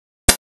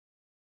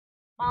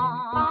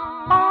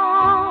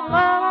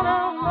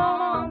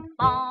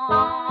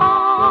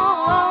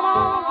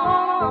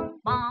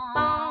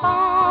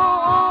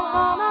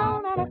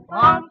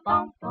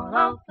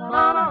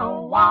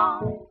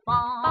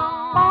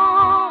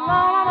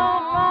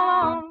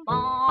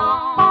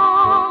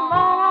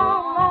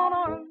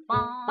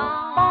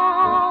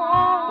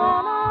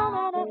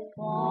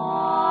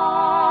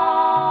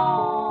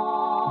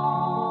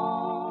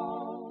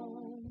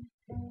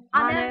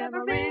I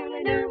never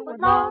really knew what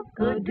love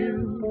could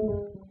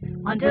do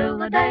until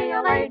the day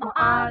I laid my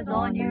eyes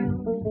on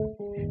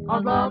you.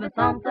 'Cause love is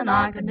something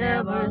I could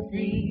never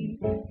see.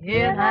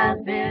 It has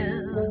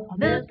been a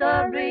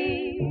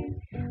mystery.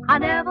 I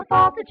never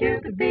thought that you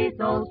could be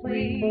so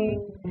sweet.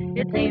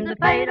 It seems that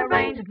fate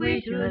arranged that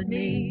we should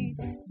meet.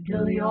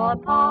 Do your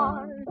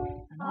part,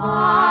 and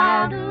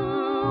I'll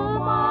do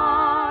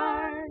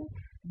mine.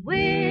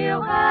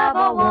 We'll have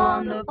a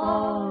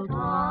wonderful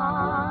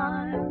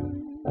time.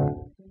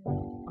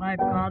 I've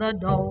got a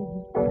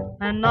dog,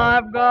 and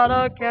I've got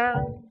a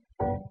cat,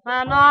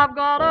 and I've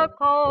got a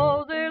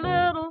cozy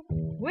little,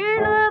 wee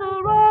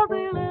little,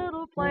 rosy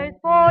little place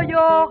for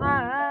your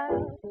hat.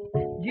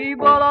 Gee,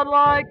 but I'd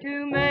like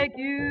to make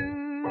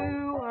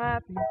you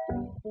happy.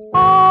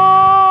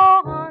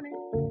 Oh, honey,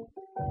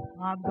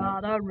 I've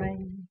got a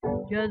ring,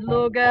 just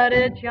look at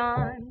it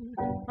shine,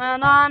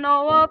 and I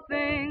know a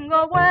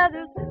finger where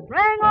this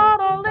ring ought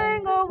to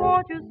linger.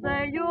 Won't you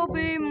say you'll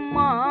be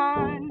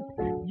mine?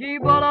 Gee,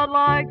 but I'd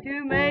like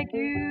to make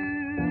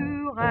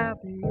you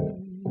happy.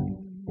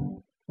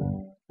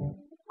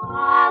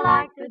 I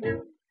like to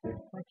do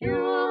what you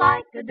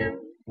like to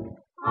do.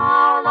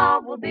 Our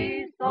love will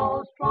be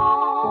so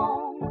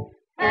strong.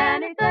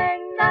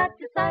 Anything that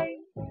you say,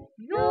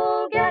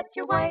 you'll get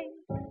your way.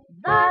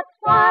 That's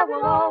why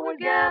we'll always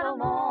get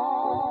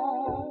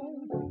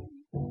along.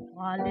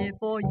 I live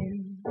for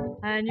you,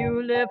 and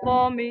you live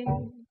for me.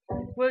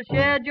 We'll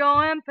share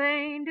joy and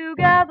pain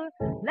together,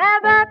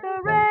 laugh at the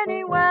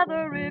rainy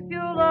weather if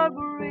you'll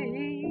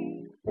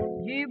agree.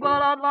 Gee,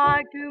 but I'd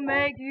like to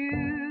make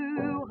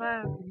you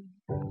happy.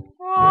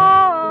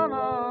 Oh,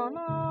 no,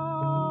 no.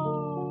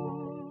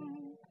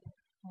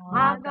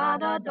 I've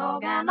got a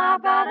dog and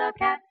I've got a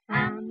cat,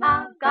 and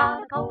I've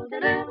got a cozy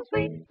little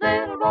sweet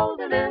little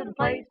rosy little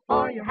place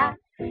for your hat.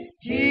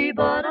 Gee,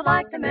 but I'd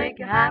like to make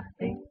you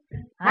happy,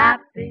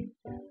 happy,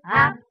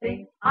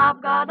 happy.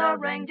 I've got a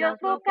ring,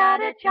 just look at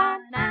it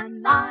shine,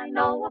 and I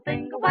know a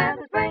finger where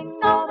the ring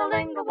ought to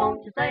linger.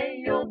 Won't you say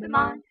you'll be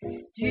mine?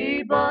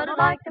 Gee, but I'd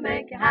like to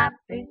make you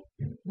happy.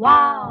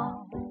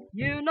 Wow,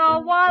 you know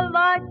what I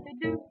like to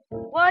do,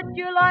 what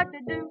you like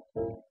to do.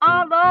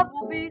 Our love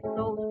will be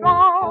so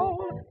strong.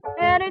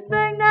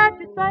 Anything that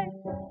you say,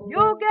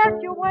 you'll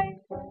get your way.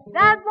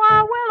 That's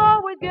why we'll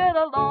always get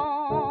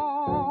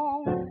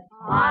along.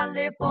 I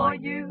live for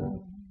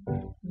you,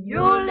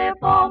 you live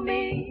for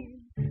me.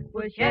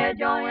 We'll share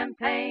joy and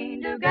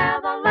pain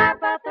together,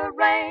 laugh at the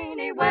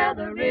rainy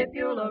weather if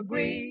you'll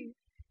agree.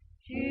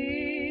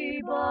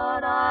 Gee,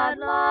 but I'd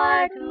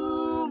like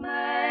to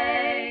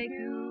make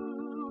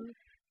you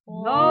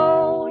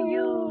know,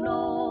 you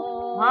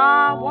know,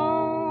 I want